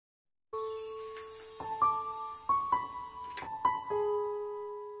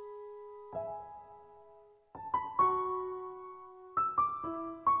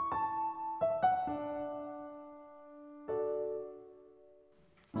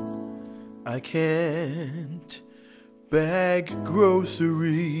I can't bag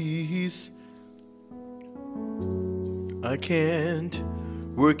groceries. I can't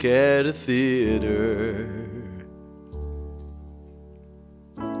work at a theater.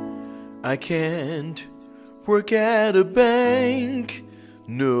 I can't work at a bank.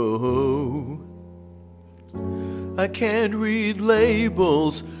 No. I can't read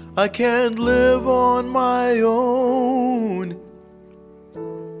labels. I can't live on my own.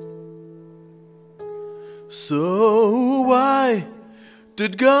 So why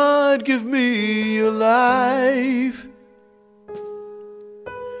did God give me a life?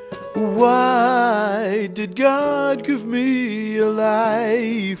 Why did God give me a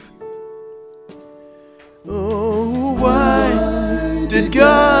life? Oh, why did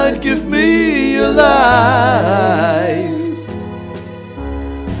God give me a life?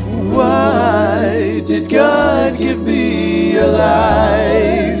 Why did God give me a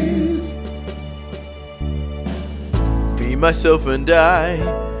life? Me, myself, and I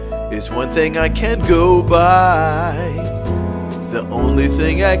is one thing I can't go by. The only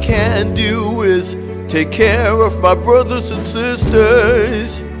thing I can do is take care of my brothers and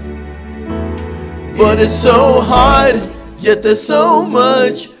sisters. But it's so hard, yet there's so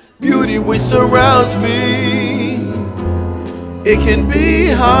much beauty which surrounds me. It can be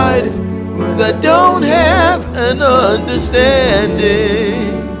hard when I don't have an understanding.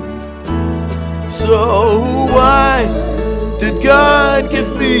 So why did God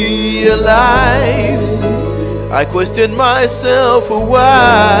give me a life? I question myself,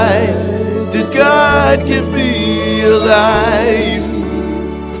 why did God give me a life?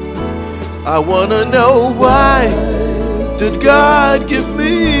 I wanna know, why did God give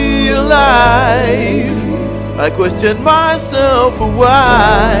me a life? I question myself,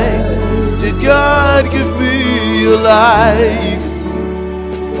 why did God give me a life?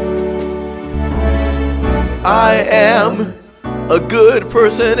 I am a good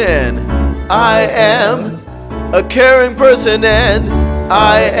person, and I am a caring person, and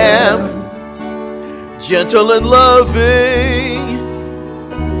I am gentle and loving.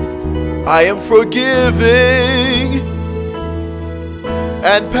 I am forgiving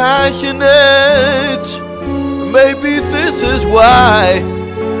and passionate. Maybe this is why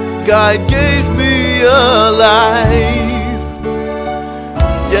God gave me a life.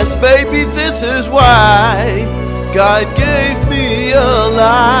 Yes, maybe this is why God gave me a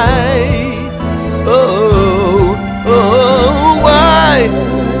life. Oh, oh, why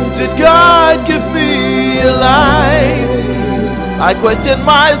did God give me a life? I question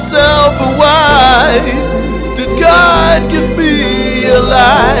myself, why did God give me a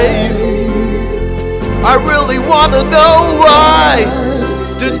life? I really want to know, why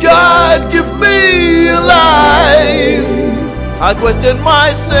did God give me a life? I question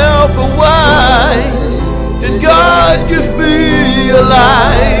myself, why did God give me a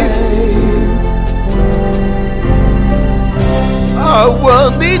life? Our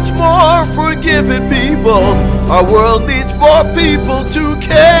world needs more forgiving people. Our world needs more people to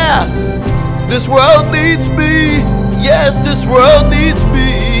care. This world needs me. Yes, this world needs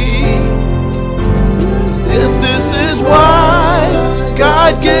me. This is why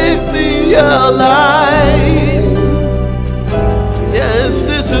God gave me a life. Yes,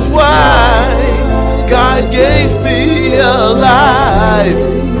 this is why God gave me a life.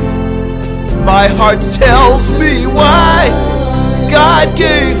 My heart tells me why God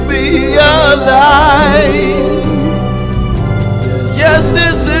gave me a life. Yes,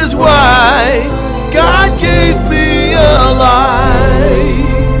 this is why God gave me a life.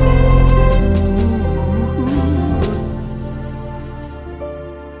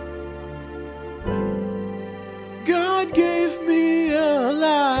 God gave me a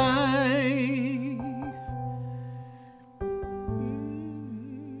life.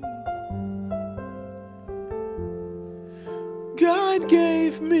 God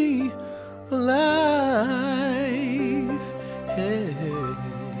gave me a life.